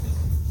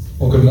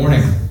Well, good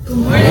morning. Good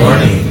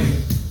morning.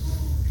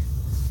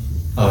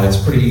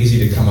 It's pretty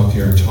easy to come up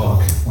here and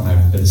talk when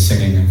I've been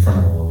singing in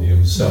front of all of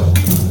you. So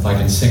if I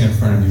can sing in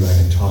front of you, I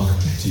can talk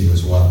to you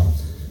as well.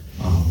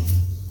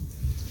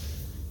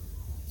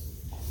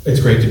 It's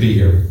great to be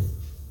here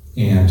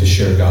and to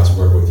share God's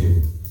word with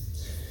you.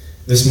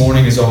 This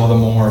morning is all the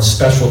more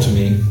special to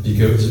me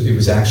because it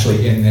was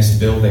actually in this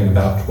building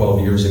about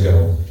 12 years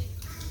ago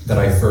that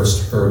I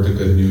first heard the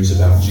good news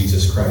about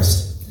Jesus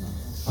Christ.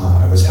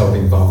 I was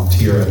helping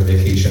volunteer at a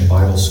vacation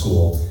Bible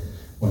school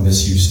when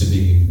this used to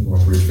be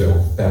North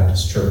Ridgeville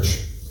Baptist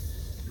Church.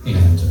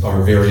 And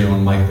our very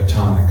own Mike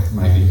Botonic,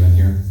 Mike, you in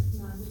here?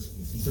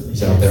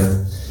 He's out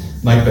there.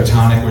 Mike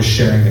Botonic was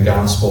sharing the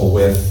gospel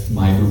with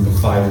my group of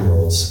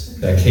 5-year-olds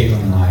that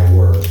Caitlin and I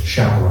were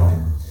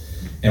chaperoning.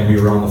 And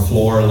we were on the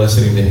floor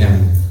listening to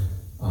him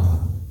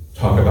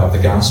talk about the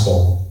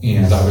gospel.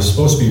 And I was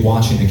supposed to be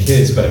watching the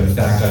kids, but in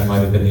fact I might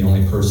have been the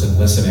only person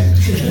listening.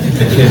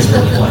 The kids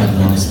were playing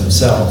amongst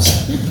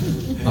themselves.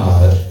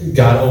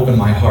 God opened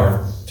my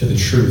heart to the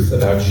truth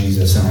about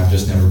Jesus, and I've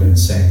just never been the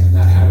same. And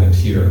that happened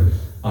here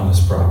on this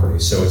property.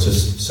 So it's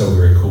just so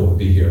very cool to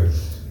be here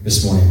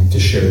this morning to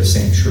share the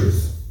same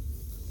truth.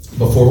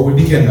 Before we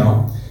begin,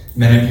 though,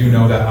 many of you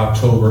know that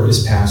October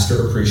is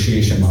Pastor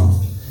Appreciation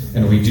Month,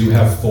 and we do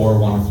have 4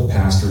 wonderful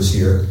pastors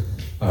here.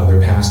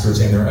 They're pastors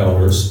and they're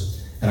elders,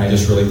 and I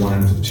just really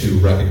wanted to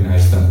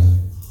recognize them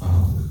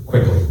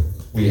quickly.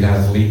 We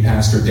have lead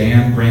pastor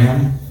Dan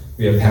Graham,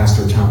 we have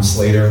Pastor Tom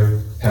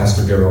Slater,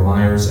 Pastor Darrell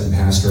Myers, and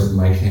Pastor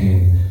Mike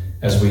Hain.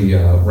 As we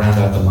round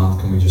out the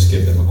month, can we just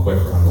give them a quick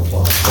round of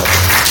applause?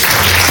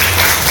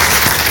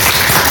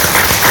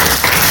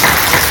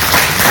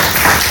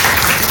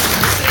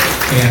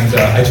 And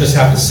I just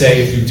have to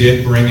say, if you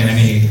did bring in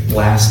any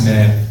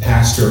last-minute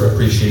pastor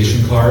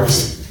appreciation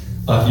cards,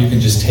 you can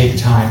just take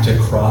time to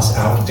cross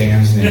out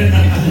Dan's name.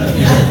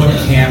 You can put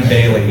Cam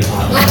Bailey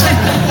on there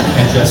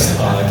and just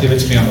give it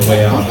to me on the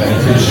way out. I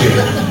appreciate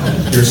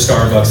your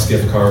Starbucks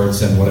gift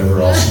cards and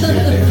whatever else you do,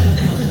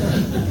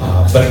 Dan.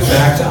 But in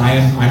fact,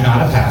 I'm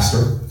not a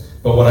pastor,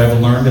 but what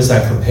I've learned as I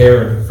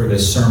prepared for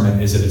this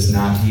sermon is it is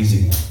not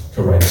easy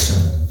to write a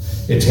sermon.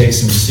 It takes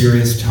some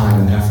serious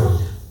time and effort.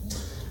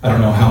 I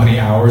don't know how many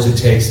hours it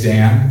takes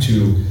Dan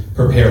to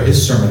prepare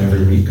his sermon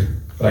every week,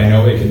 but I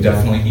know it can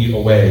definitely eat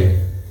away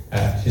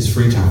at his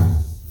free time.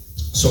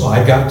 So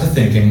I got to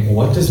thinking,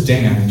 what does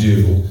Dan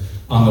do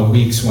on the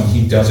weeks when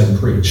he doesn't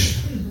preach?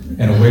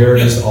 And where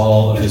does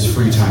all of his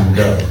free time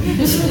go?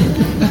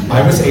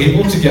 I was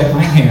able to get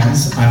my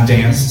hands on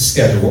Dan's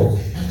schedule,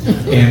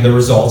 and the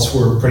results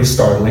were pretty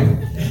startling.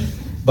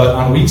 But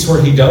on weeks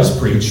where he does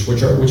preach,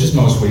 which is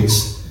most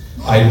weeks,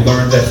 I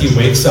learned that he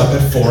wakes up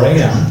at 4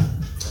 a.m.,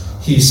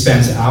 he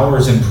spends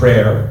hours in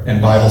prayer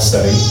and Bible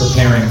study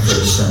preparing for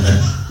the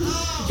sermon.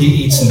 He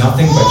eats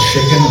nothing but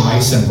chicken,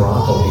 rice, and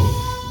broccoli.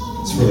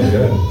 It's really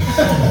good.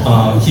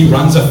 He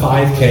runs a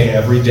 5K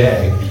every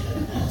day.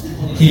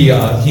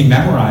 He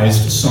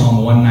memorized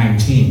Psalm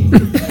 119.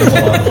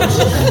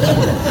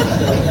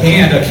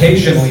 And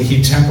occasionally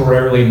he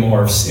temporarily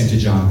morphs into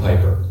John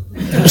Piper.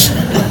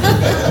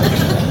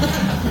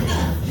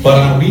 But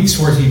on weeks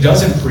where he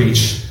doesn't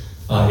preach,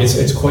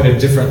 it's quite a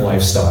different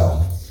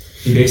lifestyle.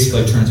 He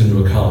basically turns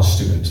into a college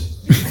student.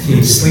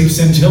 He sleeps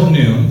until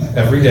noon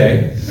every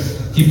day.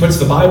 He puts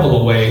the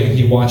Bible away and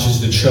he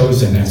watches The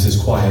Chosen as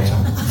his quiet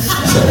time.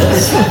 So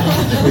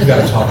we've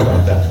got to talk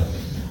about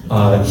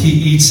that. He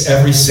eats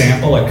every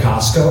sample at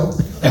Costco,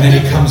 and then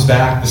he comes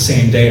back the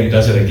same day and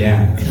does it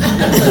again,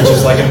 which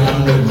is like an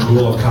unwritten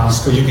rule of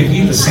Costco. You can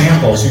eat the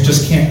samples, you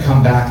just can't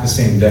come back the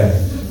same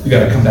day. You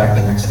got to come back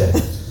the next day.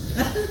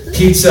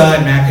 Pizza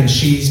and mac and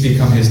cheese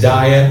become his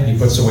diet. He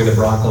puts away the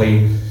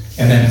broccoli.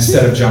 And then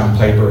instead of John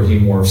Piper, he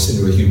morphs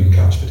into a human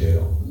couch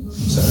potato.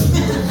 So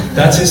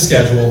that's his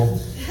schedule.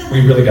 We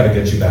really got to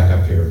get you back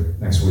up here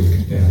next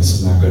week. Yeah, this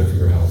is not good for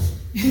your health.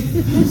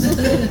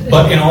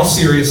 But in all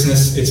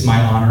seriousness, it's my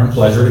honor and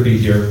pleasure to be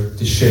here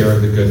to share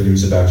the good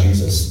news about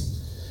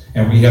Jesus.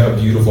 And we have a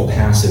beautiful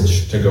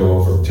passage to go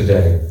over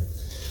today.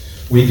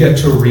 We get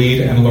to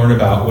read and learn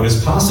about what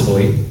is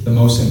possibly the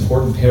most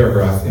important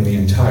paragraph in the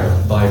entire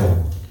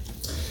Bible.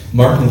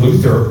 Martin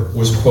Luther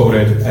was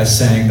quoted as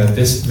saying that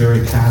this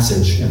very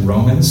passage in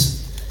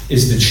Romans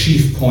is the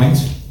chief point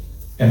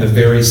and the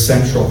very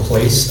central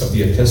place of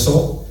the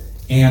epistle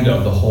and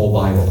of the whole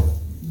Bible.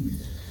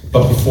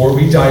 But before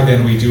we dive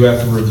in, we do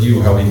have to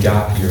review how we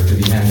got here to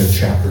the end of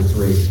chapter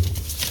 3.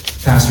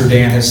 Pastor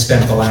Dan has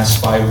spent the last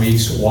 5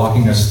 weeks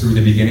walking us through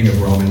the beginning of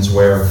Romans,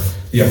 where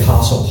the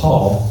Apostle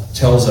Paul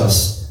tells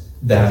us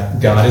that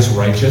God is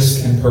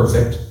righteous and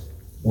perfect,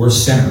 we're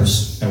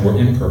sinners and we're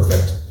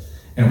imperfect,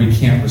 and we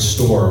can't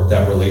restore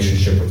that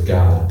relationship with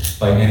God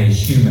by any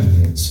human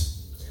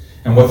means.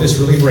 And what this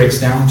really breaks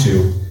down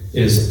to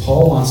is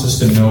Paul wants us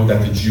to know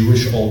that the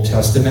Jewish Old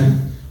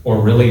Testament,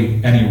 or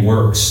really any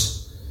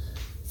works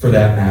for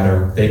that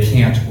matter, they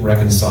can't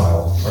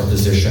reconcile our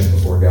position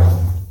before God.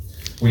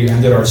 We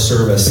ended our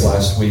service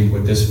last week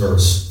with this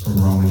verse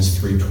from Romans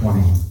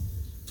 3:20.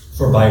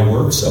 For by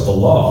works of the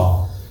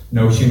law,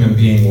 no human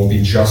being will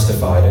be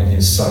justified in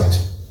his sight,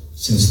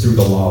 since through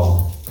the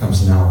law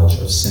comes knowledge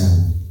of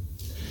sin.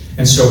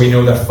 And so we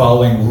know that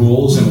following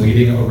rules and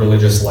leading a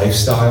religious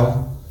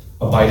lifestyle,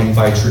 abiding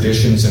by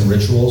traditions and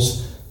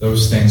rituals,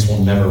 those things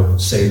will never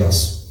save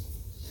us.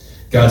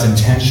 God's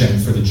intention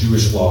for the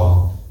Jewish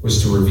law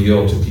was to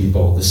reveal to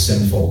people the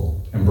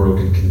sinful and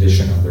broken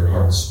condition of their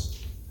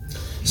hearts.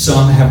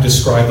 Some have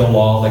described the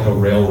law like a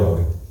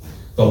railroad.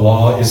 The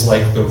law is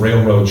like the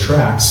railroad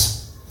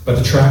tracks, but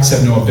the tracks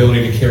have no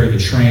ability to carry the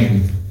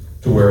train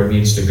to where it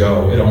needs to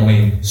go. It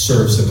only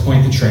serves to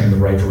point the train in the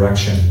right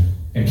direction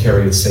and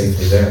carry it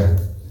safely there.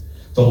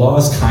 The law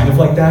is kind of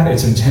like that.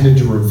 It's intended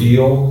to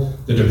reveal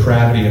the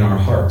depravity in our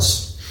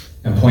hearts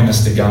and point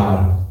us to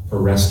God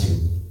for rescue.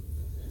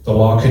 The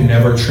law could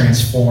never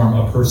transform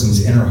a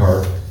person's inner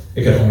heart.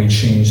 It could only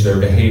change their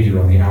behavior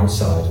on the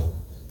outside.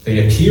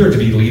 They appeared to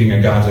be leading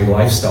a godly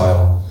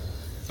lifestyle,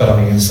 but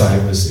on the inside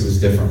it was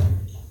different.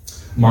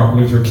 Martin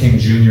Luther King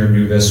Jr.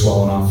 knew this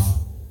well enough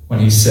when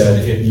he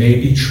said, "It may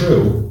be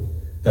true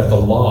that the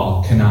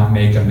law cannot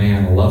make a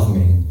man love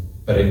me,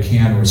 but it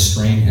can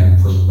restrain him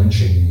from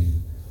lynching me."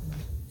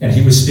 And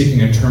he was speaking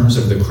in terms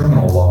of the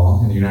criminal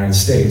law in the United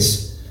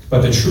States,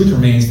 but the truth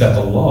remains that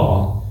the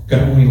law can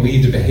only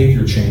lead to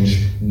behavior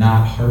change,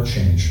 not heart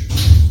change.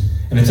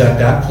 And it's at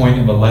that point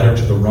in the letter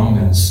to the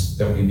Romans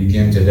that we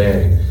begin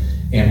today,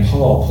 and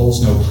Paul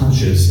pulls no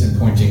punches in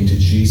pointing to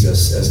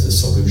Jesus as the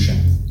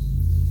solution.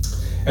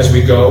 As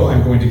we go,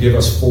 I'm going to give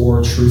us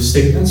 4 truth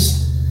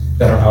statements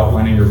that are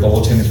outlined in your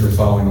bulletin if you're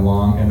following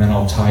along, and then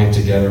I'll tie it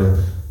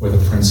together with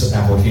a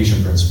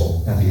application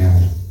principle at the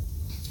end.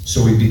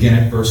 So we begin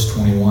at verse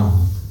 21.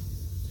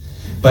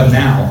 But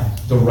now,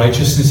 the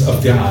righteousness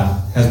of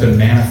God has been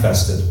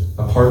manifested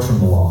apart from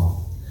the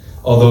law,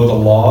 although the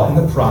law and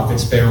the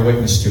prophets bear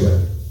witness to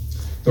it.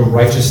 The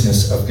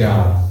righteousness of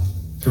God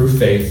through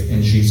faith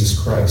in Jesus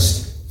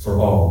Christ for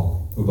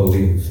all who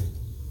believe.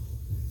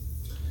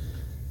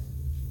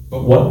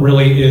 But what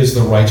really is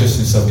the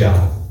righteousness of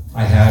God?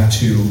 I had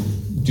to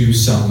do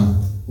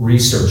some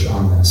research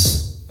on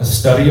this. A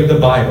study of the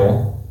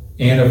Bible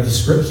and of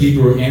the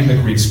Hebrew and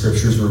the Greek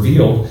scriptures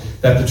revealed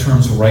that the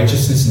terms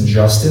righteousness and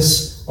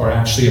justice are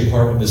actually a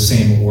part of the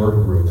same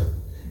word group,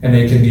 and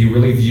they can be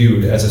really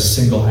viewed as a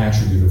single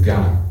attribute of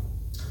God.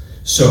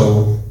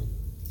 So,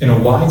 in a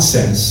wide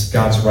sense,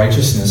 God's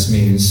righteousness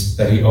means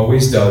that he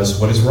always does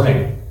what is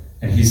right,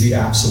 and he's the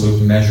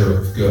absolute measure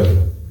of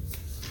good.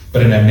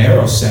 But in a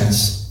narrow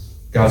sense,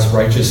 God's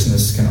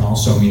righteousness can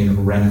also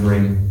mean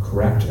rendering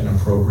correct and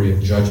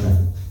appropriate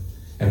judgment,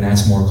 and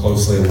that's more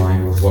closely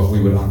aligned with what we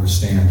would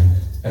understand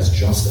as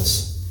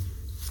justice.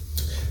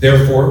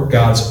 Therefore,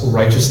 God's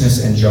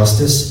righteousness and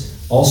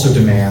justice also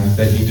demand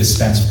that he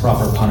dispense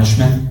proper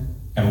punishment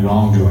and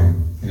wrongdoing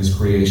in his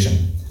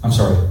creation.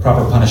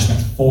 Proper punishment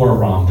for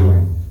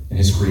wrongdoing in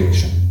his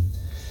creation.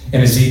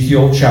 In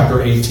Ezekiel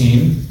chapter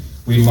 18,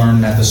 we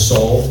learn that the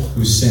soul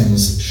who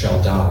sins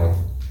shall die.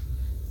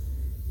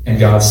 And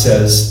God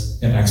says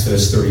in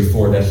Exodus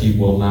 34 that he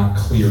will not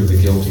clear the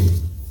guilty.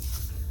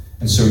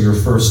 And so your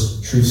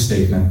first truth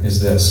statement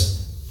is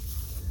this: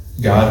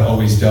 God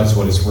always does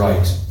what is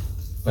right,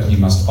 but he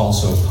must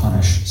also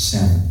punish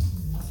sin.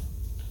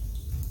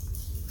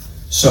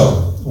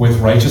 So, with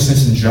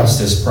righteousness and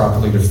justice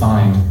properly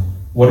defined,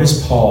 what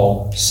is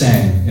Paul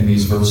saying in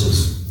these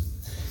verses?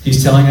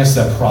 He's telling us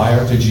that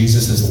prior to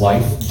Jesus'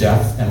 life,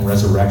 death, and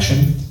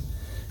resurrection,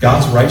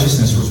 God's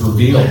righteousness was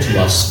revealed to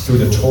us through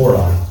the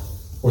Torah,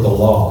 or the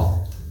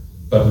law,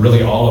 but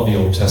really all of the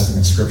Old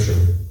Testament scripture.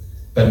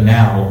 But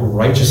now,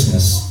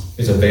 righteousness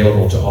is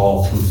available to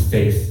all through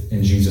faith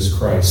in Jesus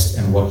Christ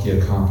and what he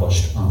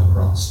accomplished on the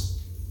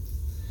cross.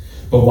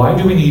 But why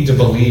do we need to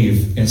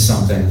believe in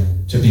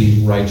something to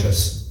be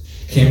righteous?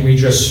 Can't we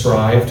just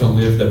strive to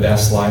live the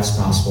best lives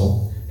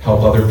possible,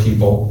 help other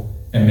people,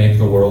 and make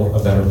the world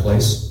a better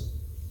place?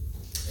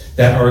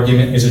 That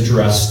argument is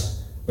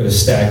addressed with a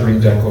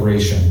staggering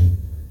declaration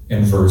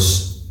in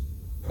verse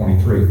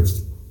 23.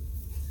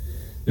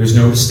 There's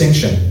no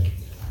distinction,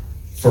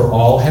 for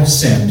all have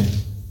sinned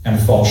and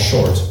fall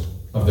short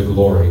of the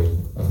glory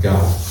of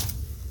God.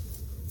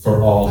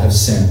 For all have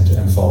sinned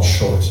and fall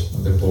short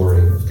of the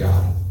glory of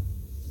God.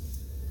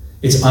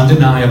 It's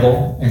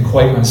undeniable and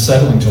quite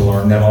unsettling to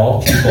learn that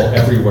all people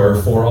everywhere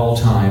for all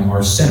time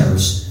are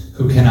sinners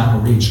who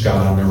cannot reach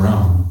God on their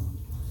own.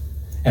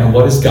 And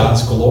what is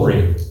God's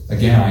glory?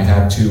 Again, I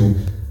had to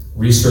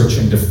research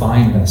and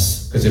define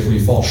this, because if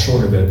we fall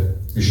short of it,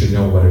 we should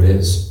know what it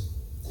is.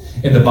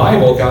 In the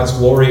Bible, God's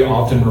glory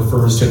often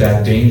refers to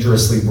that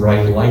dangerously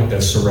bright light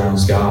that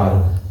surrounds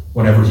God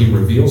whenever he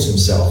reveals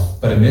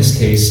himself. But in this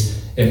case,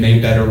 it may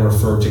better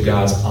refer to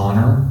God's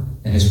honor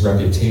and his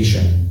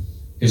reputation,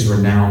 his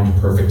renowned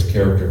perfect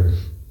character.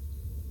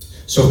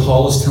 So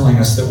Paul is telling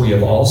us that we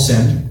have all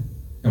sinned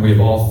and we have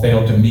all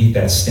failed to meet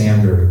that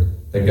standard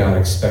that God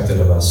expected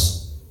of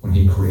us when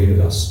he created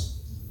us.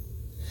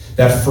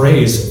 That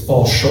phrase,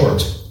 fall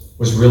short,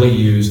 was really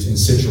used in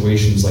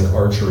situations like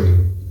archery,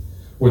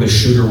 where the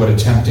shooter would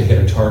attempt to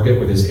hit a target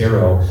with his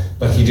arrow,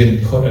 but he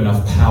didn't put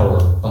enough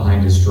power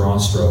behind his draw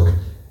stroke,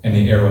 and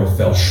the arrow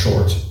fell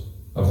short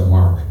of the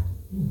mark.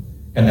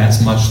 And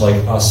that's much like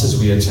us as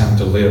we attempt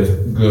to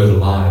live good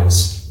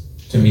lives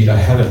to meet a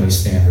heavenly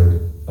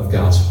standard of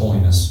God's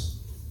holiness.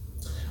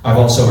 I've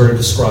also heard it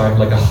described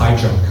like a high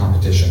jump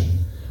competition,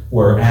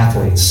 where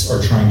athletes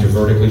are trying to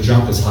vertically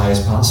jump as high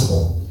as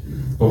possible.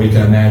 But we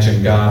can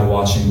imagine God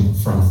watching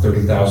from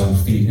 30,000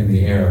 feet in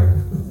the air,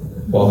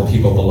 while the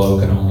people below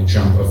can only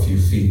jump a few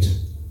feet.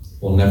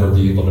 We'll never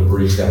be able to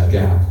bridge that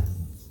gap,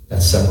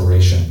 that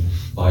separation,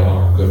 by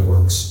our good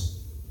works.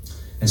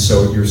 And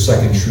so your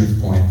second truth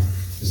point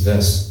is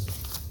this: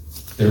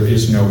 there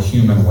is no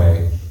human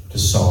way to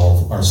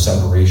solve our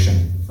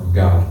separation from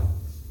God.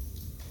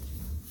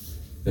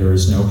 There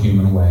is no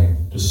human way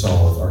to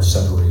solve our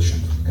separation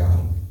from God.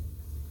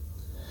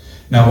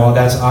 Now, while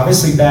that's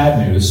obviously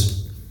bad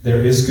news,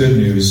 there is good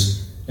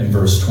news in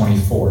verse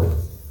 24.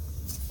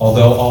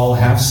 Although all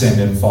have sinned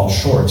and fall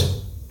short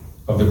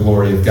of the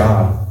glory of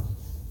God,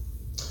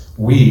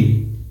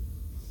 we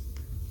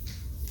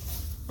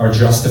are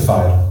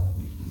justified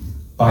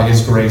by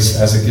his grace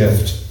as a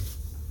gift.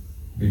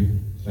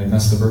 Did I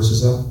mess the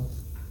verses up?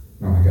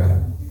 No, I got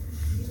it.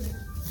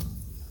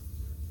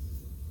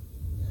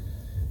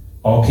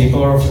 All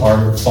people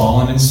are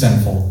fallen and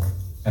sinful,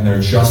 and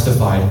they're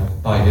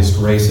justified by his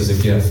grace as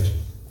a gift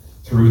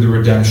through the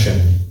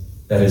redemption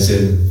that is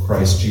in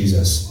Christ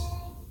Jesus.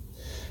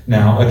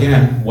 Now,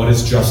 again, what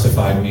does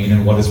justified mean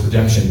and what does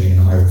redemption mean?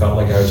 I felt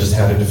like I just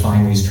had to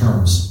define these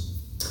terms.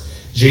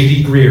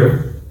 J.D.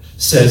 Greer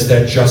says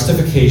that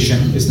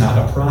justification is not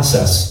a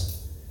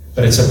process,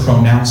 but it's a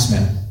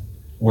pronouncement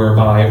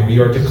whereby we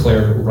are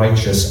declared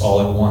righteous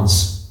all at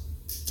once.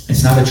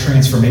 It's not a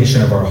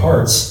transformation of our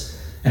hearts,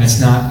 and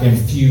it's not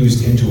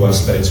infused into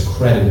us, but it's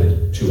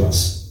credited to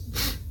us.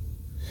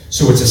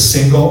 So it's a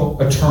single,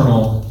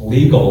 eternal,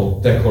 legal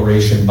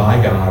declaration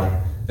by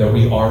God that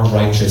we are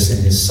righteous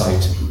in his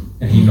sight,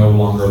 and he no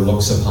longer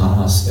looks upon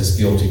us as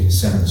guilty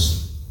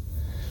sinners.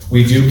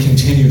 We do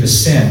continue to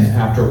sin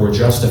after we're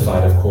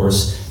justified, of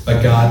course,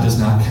 but God does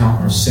not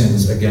count our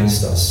sins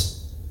against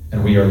us,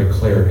 and we are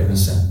declared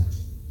innocent.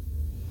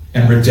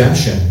 And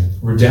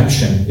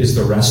redemption is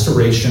the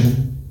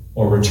restoration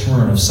or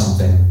return of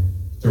something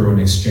through an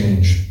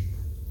exchange.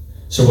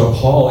 So what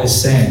Paul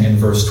is saying in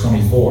verse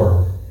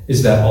 24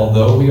 is that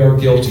although we are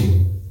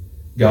guilty,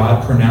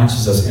 God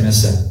pronounces us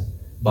innocent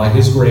by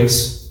his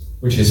grace,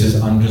 which is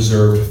his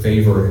undeserved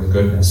favor and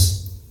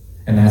goodness.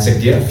 And that's a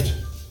gift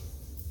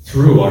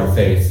through our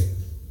faith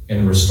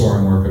in the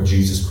restoring work of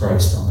Jesus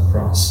Christ on the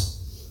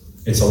cross.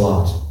 It's a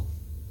lot.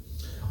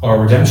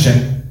 Our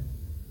redemption,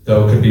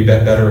 though, could be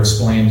better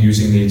explained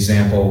using the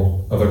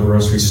example of a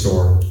grocery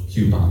store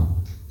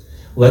coupon.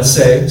 Let's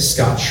say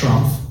Scott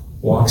Schrumpf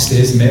walks to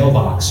his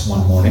mailbox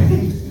one morning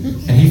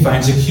and he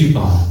finds a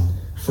coupon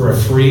for a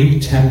free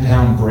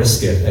 10-pound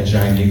brisket at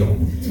Giant Eagle.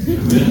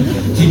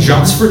 He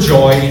jumps for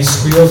joy and he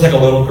squeals like a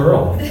little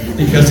girl,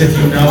 because if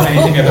you know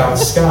anything about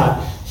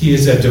Scott, he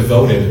is a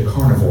devoted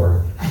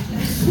carnivore.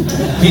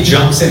 He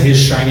jumps in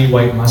his shiny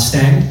white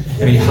Mustang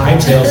and he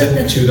hightails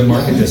it to the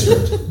market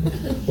district,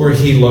 where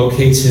he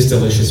locates his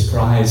delicious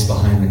prize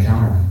behind the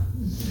counter.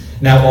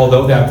 Now,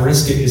 although that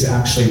brisket is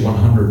actually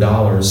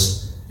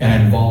 $100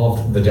 and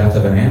involved the death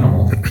of an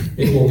animal,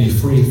 it will be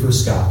free for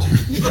Scott.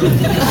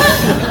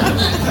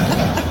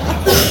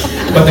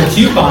 But the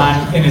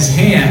coupon in his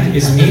hand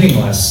is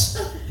meaningless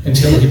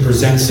until he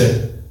presents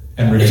it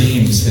and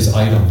redeems his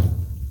item.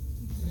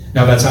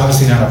 Now, that's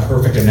obviously not a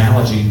perfect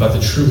analogy, but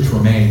the truth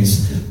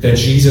remains that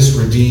Jesus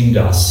redeemed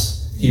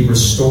us. He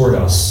restored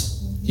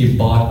us. He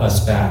bought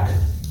us back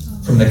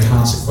from the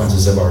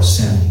consequences of our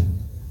sin,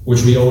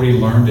 which we already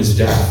learned is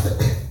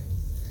death,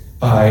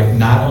 by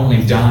not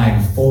only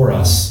dying for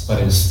us,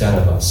 but instead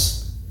of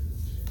us.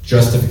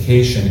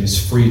 Justification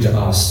is free to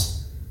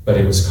us, but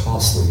it was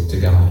costly to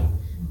God.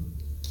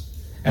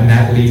 And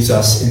that leads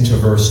us into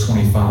verse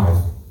 25,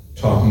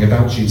 talking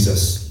about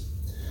Jesus,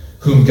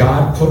 whom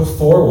God put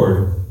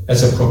forward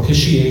as a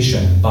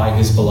propitiation by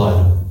his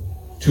blood,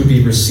 to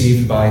be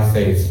received by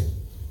faith.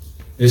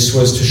 This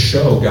was to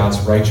show God's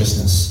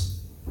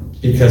righteousness,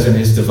 because in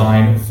his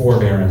divine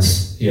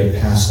forbearance he had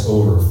passed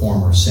over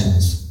former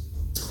sins.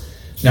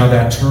 Now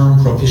that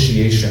term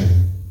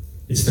propitiation,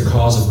 it's the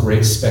cause of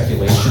great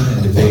speculation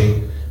and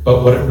debate,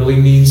 but what it really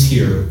means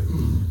here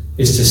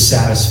is to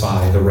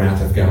satisfy the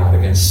wrath of God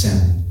against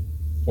sin,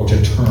 or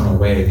to turn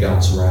away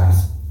God's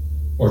wrath,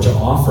 or to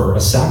offer a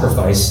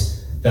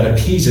sacrifice that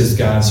appeases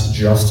God's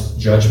just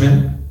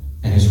judgment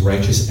and his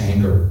righteous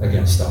anger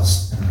against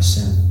us and our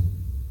sin.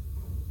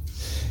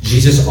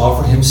 Jesus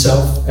offered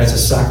himself as a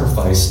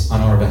sacrifice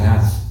on our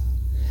behalf,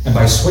 and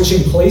by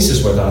switching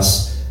places with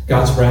us,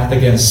 God's wrath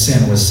against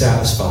sin was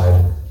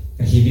satisfied,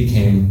 and he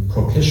became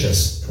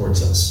propitious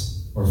towards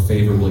us, or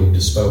favorably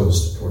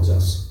disposed towards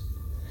us.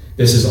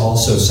 This is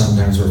also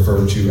sometimes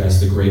referred to as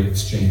the Great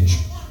Exchange.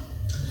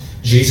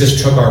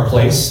 Jesus took our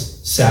place,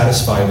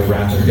 satisfied the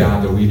wrath of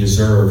God that we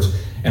deserved,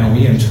 and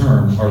we in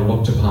turn are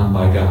looked upon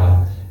by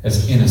God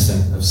as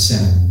innocent of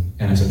sin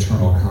and its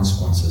eternal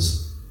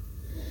consequences.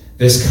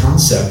 This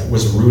concept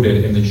was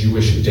rooted in the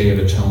Jewish Day of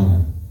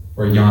Atonement,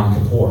 or Yom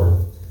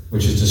Kippur,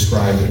 which is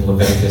described in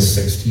Leviticus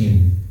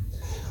 16.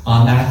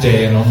 On that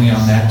day, and only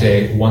on that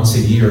day, once a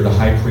year, the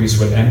high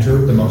priest would enter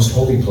the most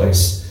holy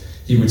place.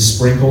 He would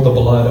sprinkle the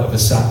blood of a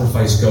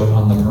sacrificed goat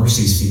on the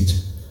mercy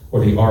seat,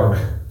 or the ark,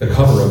 the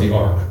cover of the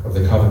ark of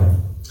the covenant.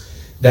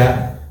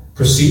 That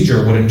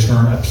procedure would in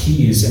turn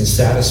appease and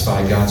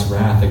satisfy God's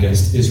wrath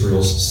against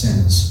Israel's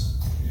sins.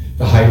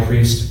 The high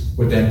priest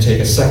would then take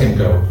a second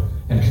goat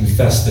and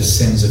confess the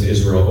sins of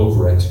Israel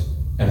over it,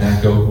 and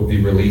that goat would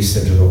be released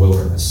into the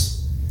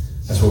wilderness.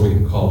 That's what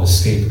we call the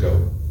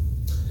scapegoat.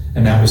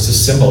 And that was to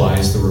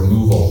symbolize the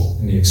removal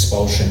and the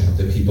expulsion of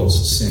the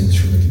people's sins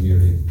from the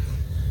community.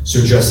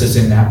 So just as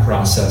in that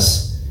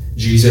process,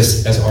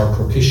 Jesus, as our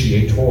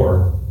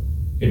propitiator,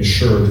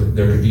 ensured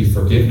there could be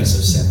forgiveness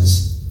of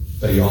sins,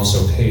 but he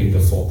also paid the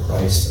full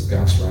price of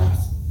God's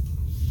wrath.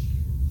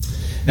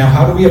 Now,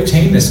 how do we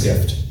obtain this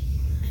gift?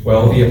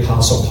 Well, the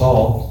Apostle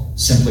Paul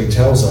simply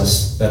tells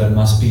us that it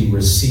must be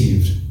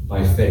received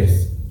by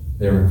faith,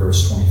 there in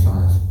verse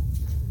 25.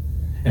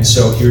 And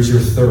so here's your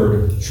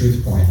third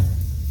truth point.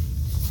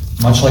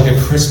 Much like a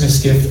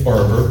Christmas gift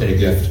or a birthday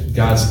gift,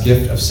 God's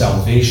gift of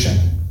salvation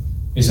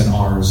isn't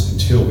ours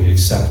until we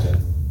accept it.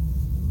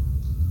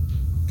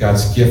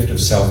 God's gift of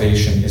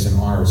salvation isn't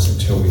ours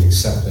until we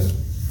accept it.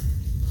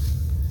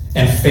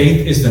 And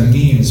faith is the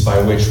means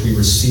by which we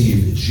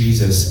receive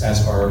Jesus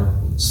as our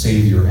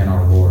Savior and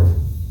our Lord.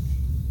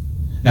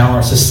 Now,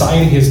 our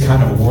society has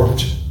kind of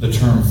warped the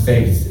term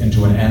faith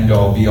into an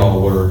end-all,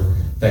 be-all word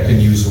that can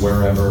use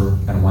wherever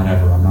and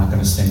whenever. I'm not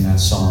going to sing that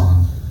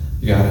song.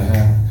 You gotta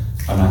have...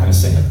 I'm not going to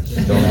sing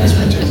it. Don't ask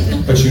me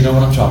to. But you know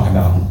what I'm talking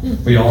about.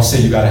 We all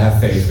say you got to have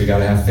faith. We got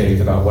to have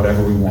faith about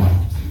whatever we want.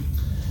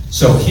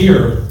 So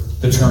here,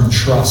 the term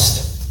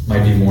trust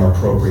might be more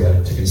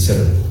appropriate to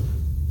consider.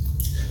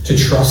 To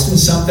trust in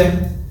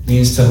something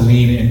means to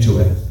lean into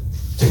it,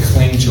 to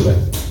cling to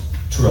it,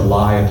 to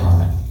rely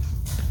upon it.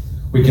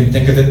 We can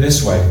think of it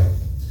this way.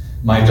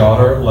 My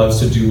daughter loves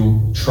to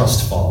do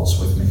trust falls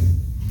with me.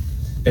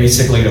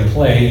 Basically, to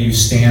play, you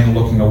stand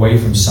looking away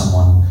from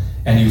someone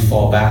and you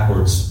fall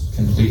backwards,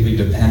 completely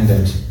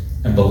dependent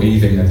and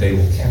believing that they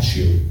will catch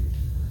you.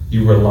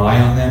 You rely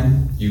on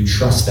them, you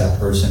trust that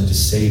person to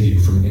save you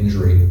from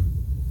injury.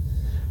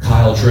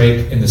 Kyle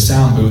Drake in the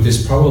sound booth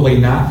is probably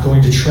not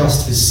going to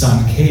trust his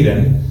son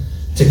Caden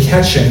to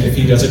catch him if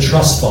he does a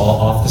trust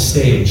fall off the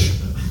stage.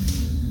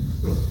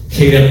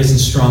 Caden isn't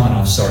strong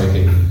enough, sorry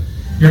Caden.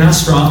 You're not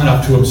strong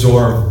enough to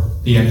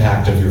absorb the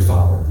impact of your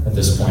father at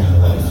this point in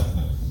your life.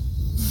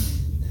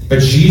 But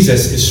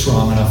Jesus is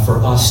strong enough for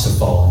us to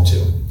fall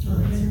into.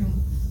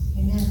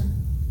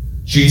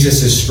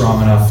 Jesus is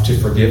strong enough to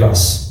forgive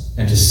us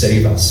and to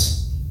save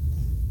us.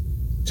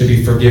 To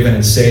be forgiven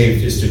and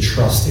saved is to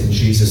trust in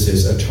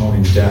Jesus'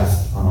 atoning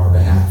death on our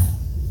behalf,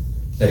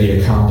 that he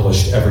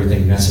accomplished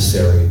everything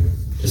necessary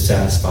to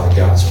satisfy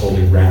God's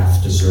holy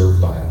wrath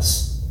deserved by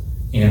us,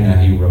 and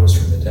that he rose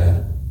from the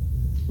dead.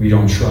 We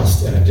don't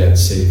trust in a dead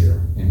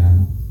Savior.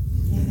 Amen?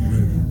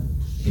 Amen.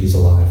 He's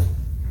alive.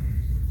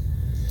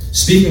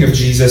 Speaking of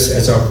Jesus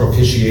as our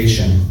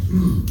propitiation,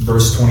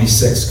 verse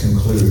 26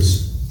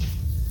 concludes,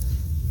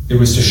 it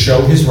was to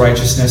show his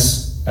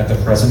righteousness at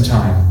the present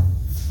time,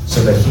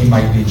 so that he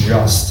might be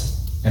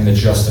just and the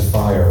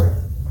justifier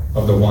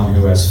of the one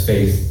who has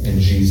faith in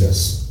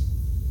Jesus.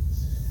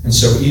 And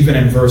so even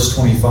in verse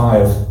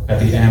 25, at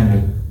the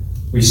end,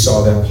 we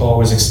saw that Paul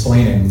was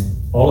explaining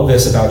all of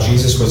this about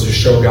Jesus was to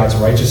show God's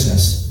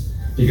righteousness,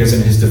 because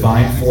in his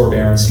divine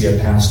forbearance he had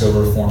passed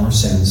over former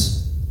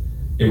sins.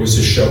 It was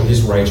to show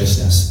his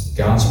righteousness,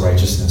 God's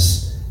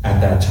righteousness, at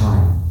that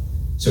time,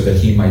 so that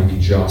he might be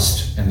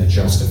just and the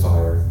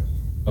justifier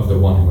of the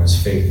one who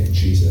has faith in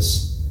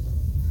Jesus.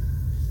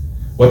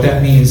 What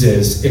that means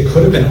is, it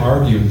could have been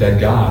argued that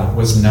God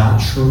was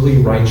not truly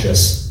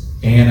righteous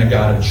and a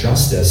God of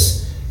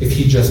justice if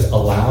he just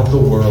allowed the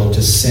world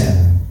to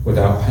sin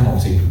without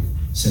penalty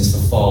since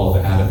the fall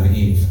of Adam and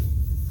Eve.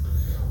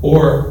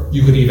 Or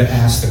you could even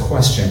ask the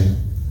question,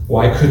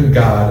 why couldn't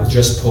God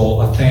just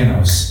pull a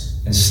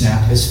Thanos and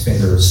snap his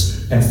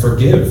fingers and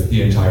forgive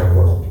the entire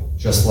world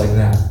just like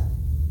that?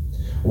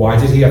 Why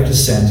did he have to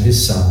send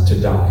his son to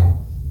die?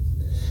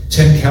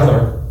 Tim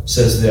Keller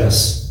says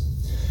this,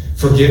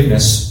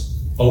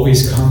 forgiveness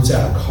always comes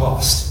at a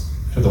cost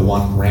to the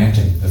one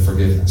granting the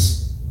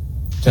forgiveness.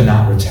 To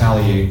not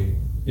retaliate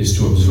is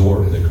to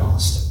absorb the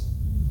cost.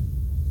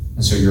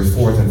 And so your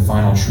fourth and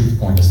final truth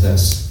point is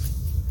this.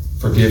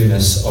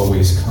 Forgiveness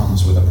always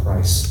comes with a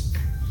price.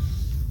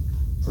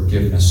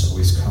 Forgiveness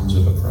always comes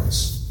with a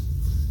price.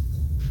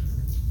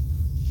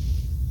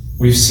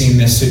 We've seen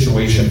this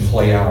situation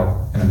play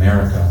out in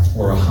America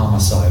where a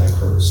homicide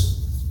occurs.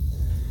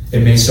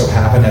 It may so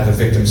happen that the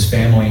victim's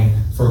family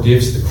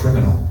forgives the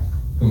criminal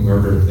who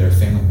murdered their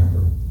family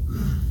member.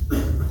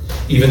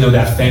 Even though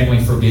that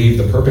family forgave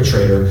the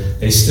perpetrator,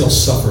 they still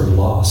suffered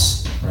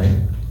loss, right?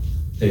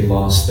 They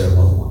lost their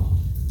loved one.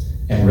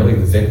 And really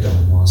the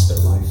victim lost their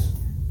life.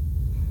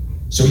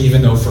 So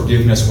even though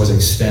forgiveness was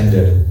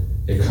extended,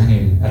 it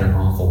came at an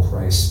awful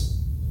price.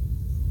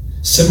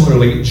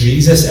 Similarly,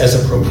 Jesus as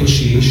a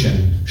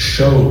propitiation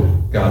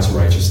showed God's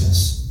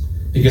righteousness.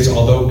 Because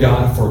although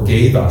God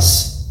forgave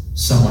us,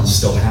 someone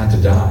still had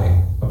to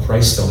die, a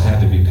price still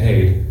had to be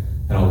paid,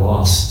 and a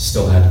loss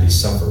still had to be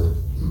suffered.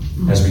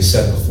 As we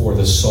said before,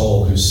 the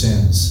soul who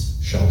sins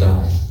shall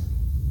die.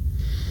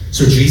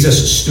 So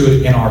Jesus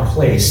stood in our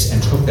place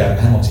and took that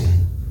penalty.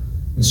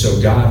 And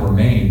so God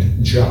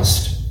remained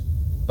just,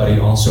 but he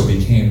also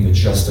became the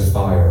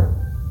justifier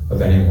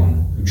of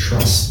anyone who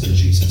trusts in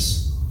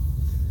Jesus.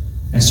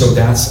 And so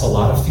that's a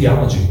lot of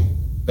theology,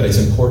 but it's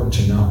important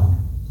to know.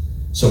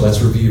 So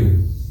let's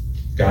review.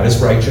 God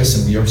is righteous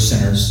and we are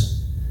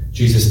sinners.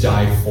 Jesus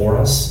died for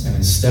us and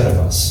instead of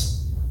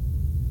us.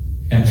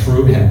 And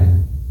through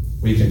him,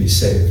 we can be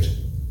saved.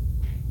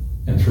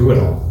 And through it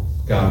all,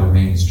 God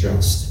remains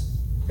just.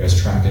 You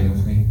guys tracking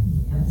with me?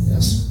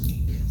 Yes.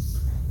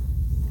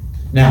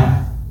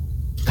 Now,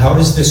 how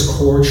does this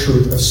core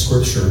truth of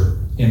Scripture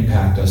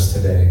impact us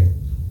today?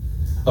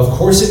 Of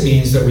course it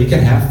means that we can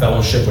have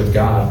fellowship with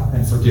God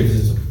and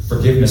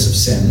forgiveness of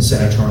sins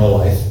and eternal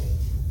life.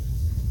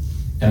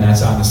 And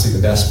that's honestly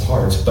the best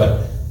part.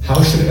 But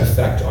how should it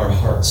affect our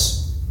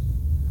hearts?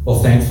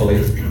 Well,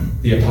 thankfully,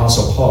 the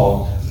Apostle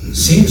Paul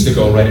seems to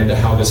go right into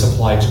how this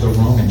applied to the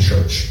Roman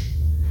church.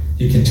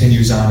 He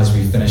continues on as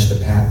we finish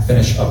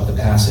up the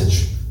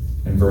passage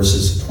in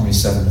verses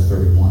 27 to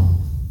 31.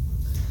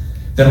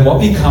 Then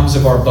what becomes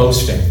of our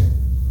boasting?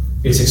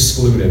 It's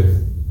excluded.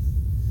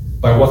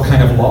 By what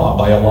kind of law?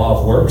 By a law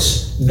of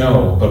works?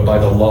 No, but by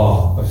the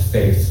law of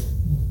faith.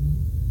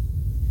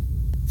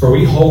 For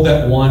we hold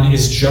that one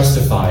is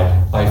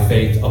justified by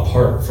faith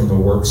apart from the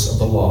works of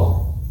the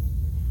law.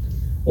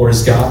 Or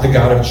is God the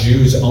God of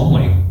Jews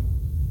only?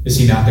 Is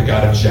he not the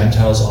God of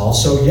Gentiles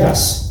also?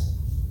 Yes,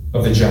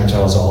 of the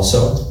Gentiles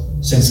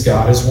also, since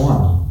God is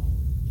one,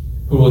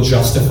 who will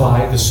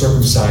justify the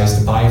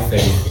circumcised by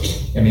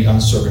faith and the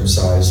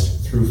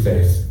uncircumcised through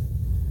faith.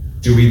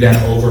 Do we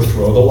then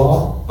overthrow the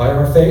law by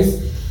our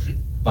faith?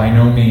 By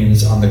no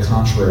means, on the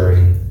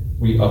contrary,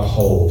 we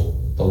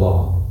uphold the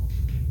law.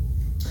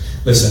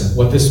 Listen,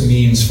 what this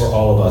means for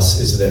all of us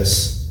is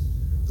this.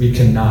 We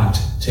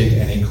cannot take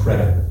any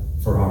credit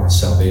for our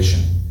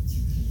salvation.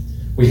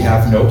 We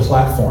have no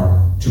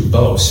platform to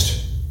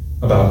boast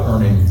about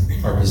earning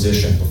our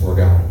position before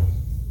God.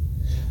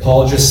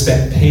 Paul just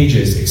spent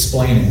pages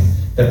explaining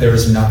that there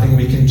is nothing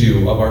we can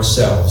do of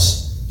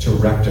ourselves to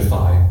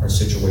rectify our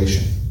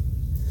situation.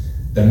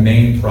 The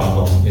main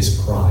problem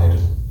is pride.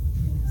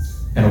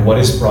 And what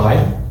is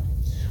pride?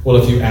 Well,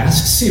 if you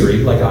ask Siri,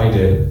 like I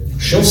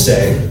did, she'll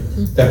say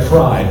that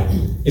pride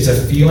is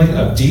a feeling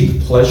of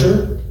deep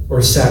pleasure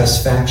or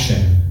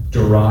satisfaction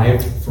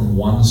derived from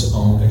one's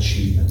own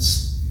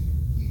achievements.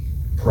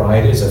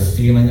 Pride is a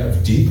feeling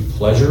of deep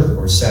pleasure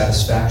or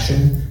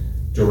satisfaction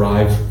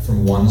derived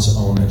from one's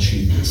own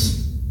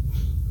achievements.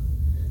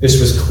 This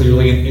was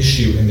clearly an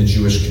issue in the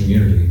Jewish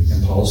community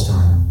in Paul's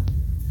time,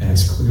 and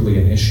it's clearly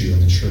an issue in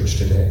the church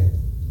today.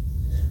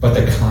 But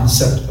the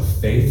concept of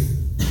faith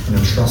and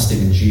of trusting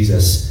in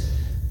Jesus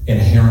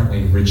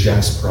inherently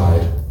rejects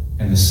pride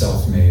and the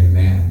self-made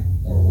man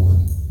or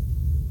woman.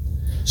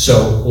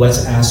 So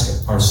let's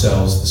ask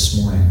ourselves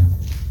this morning,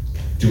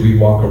 do we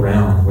walk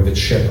around with a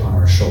chip on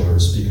our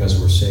shoulders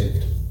because we're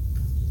saved?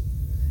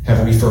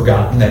 Have we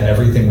forgotten that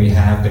everything we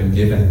have been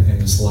given in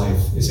this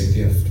life is a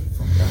gift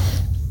from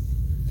God?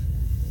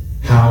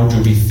 How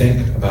do we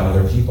think about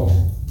other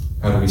people?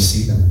 How do we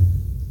see them?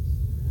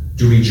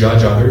 Do we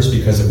judge others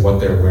because of what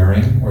they're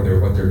wearing or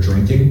what they're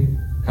drinking,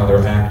 how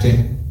they're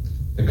acting,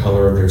 the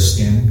color of their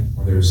skin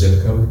or their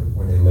zip code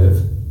where they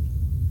live?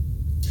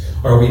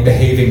 Are we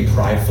behaving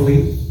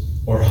pridefully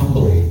or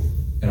humbly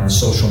in our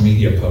social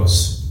media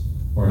posts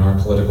or in our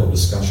political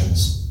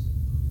discussions?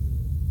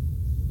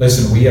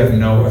 Listen, we have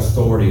no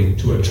authority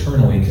to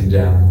eternally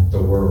condemn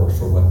the world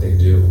for what they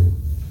do.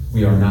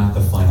 We are not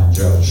the final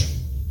judge.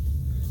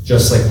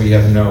 Just like we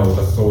have no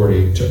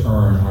authority to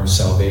earn our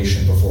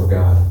salvation before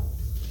God.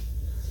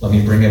 Let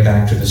me bring it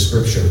back to the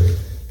scripture.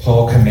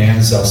 Paul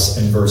commands us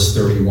in verse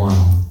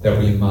 31 that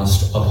we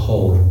must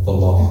uphold the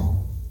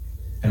law.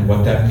 And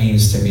what that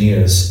means to me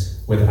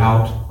is,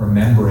 without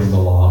remembering the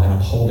law and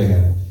upholding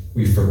it,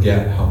 we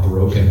forget how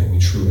broken we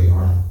truly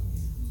are.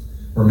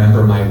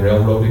 Remember my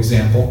railroad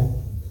example?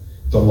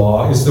 The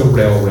law is the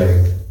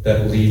railway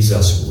that leads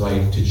us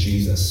right to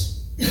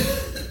Jesus.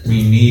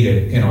 We need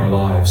it in our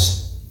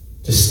lives,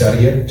 to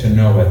study it, to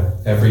know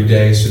it every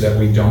day so that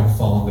we don't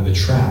fall into the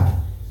trap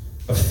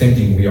of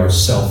thinking we are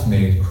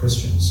self-made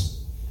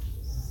Christians.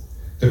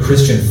 The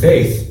Christian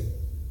faith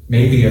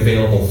may be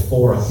available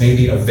for us,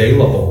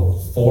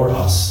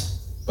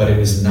 but it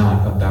is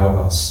not about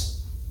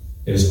us.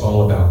 It is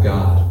all about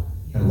God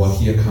and what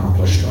he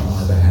accomplished on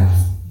our behalf.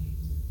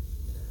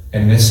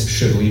 And this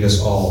should lead us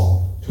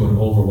all to an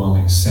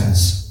overwhelming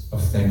sense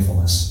of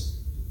thankfulness.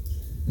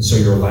 And so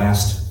your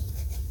last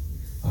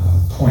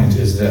point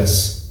is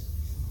this.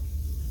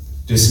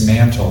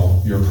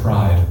 Dismantle your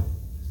pride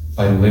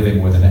by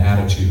living with an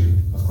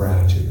attitude of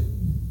gratitude.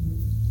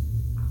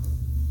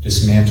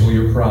 Dismantle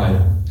your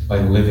pride by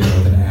living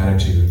with an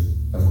attitude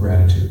of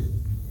gratitude.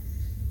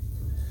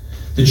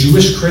 The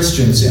Jewish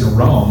Christians in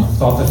Rome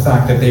thought the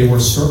fact that they were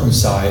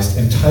circumcised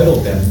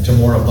entitled them to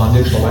more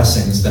abundant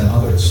blessings than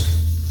others.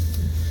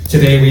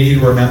 Today we need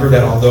to remember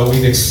that although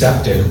we've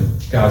accepted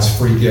God's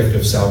free gift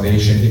of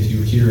salvation, if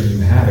you hear and you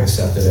have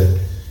accepted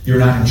it, you're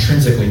not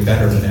intrinsically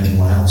better than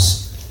anyone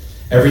else.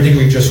 Everything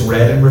we've just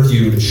read and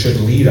reviewed should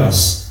lead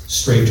us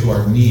straight to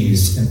our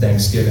knees in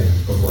thanksgiving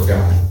before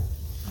God.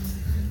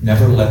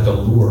 Never let the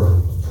lure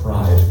of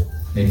pride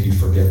make you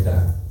forget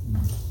that.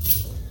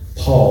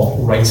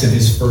 Paul writes in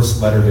his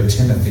first letter to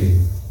Timothy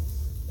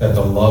that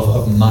the love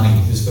of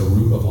money is the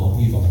root of all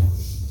evil.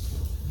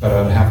 But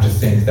I would have to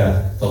think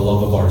that the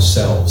love of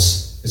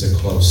ourselves is a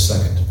close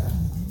second to that.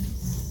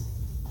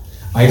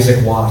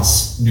 Isaac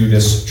Watts knew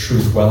this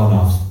truth well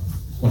enough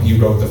when he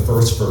wrote the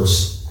first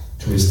verse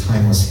to his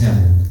timeless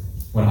hymn,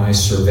 "When I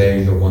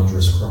Survey the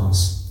Wondrous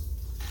Cross."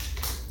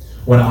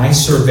 When I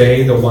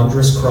survey the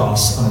wondrous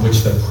cross on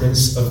which the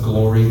Prince of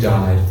Glory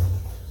died,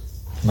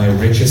 my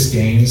richest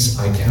gains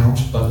I count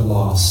but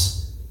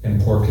loss,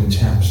 and pour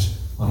contempt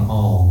on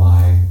all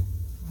my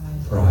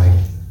pride.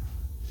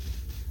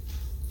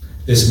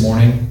 This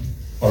morning,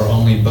 our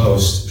only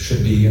boast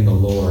should be in the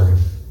Lord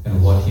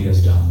and what he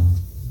has done.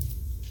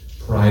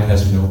 Pride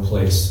has no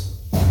place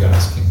in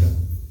God's kingdom.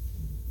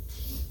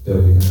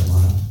 Bill, you can come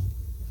on up.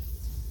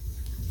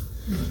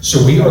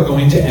 So we are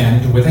going to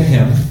end with a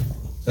hymn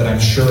that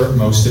I'm sure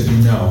most of you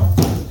know.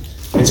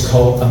 It's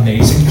called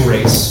Amazing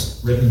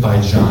Grace, written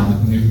by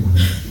John Newton.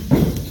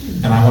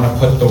 And I want to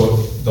put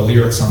the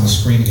lyrics on the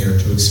screen here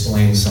to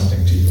explain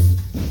something to you.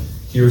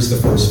 Here's the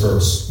first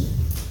verse.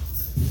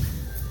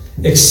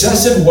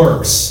 Excessive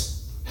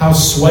works, how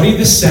sweaty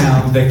the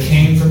sound that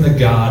came from the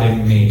God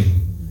in me.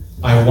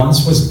 I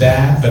once was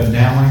bad, but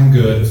now I'm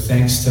good,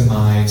 thanks to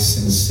my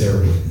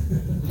sincerity.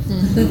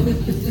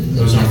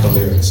 Those aren't the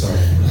lyrics, sorry.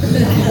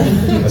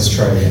 Let's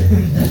try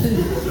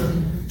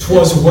again.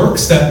 'Twas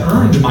works that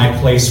earned my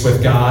place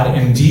with God,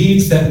 and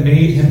deeds that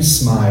made him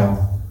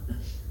smile.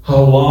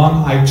 How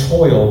long I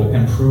toiled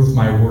and proved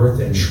my worth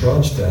and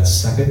trudged that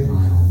second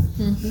mile.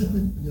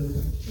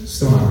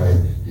 Still not right.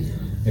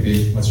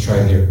 Maybe let's try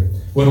it here.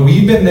 When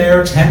we've been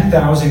there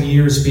 10,000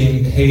 years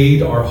being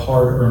paid our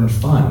hard-earned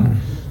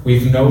fun,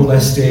 we've no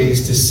less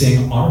days to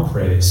sing our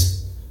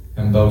praise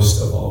and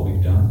boast of all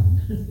we've done.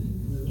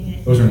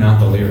 Those are not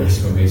the lyrics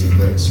to Amazing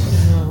Grace.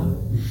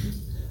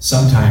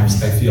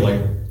 Sometimes I feel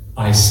like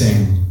I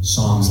sing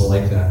songs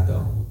like that,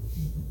 though.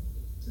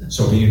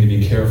 So we need to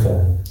be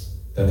careful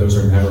that those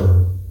are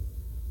never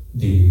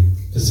the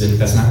position.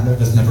 That's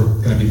never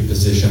going to be the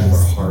position of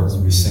our heart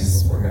when we sing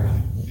before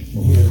God,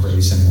 when we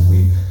praise Him, when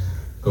we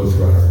go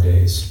throughout our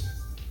days.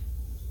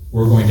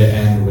 We're going to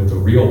end with the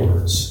real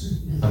words,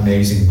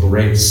 amazing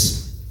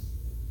grace.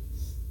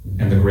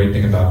 And the great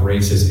thing about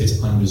grace is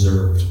it's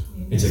undeserved.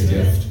 It's a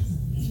gift.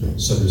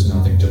 So there's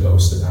nothing to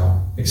boast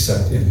about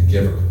except in the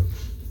giver.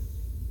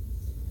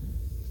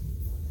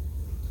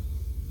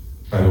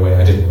 By the way,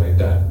 I didn't write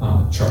that.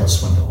 Charles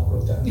Swindoll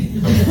wrote that. Okay.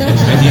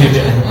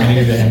 I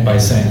needed to end by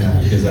saying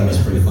that because that was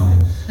pretty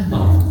funny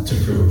to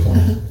prove a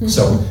point.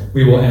 So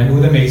we will end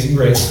with Amazing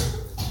Grace.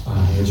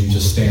 Would you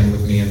just stand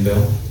with me and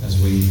Bill as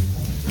we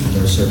end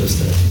our service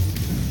today?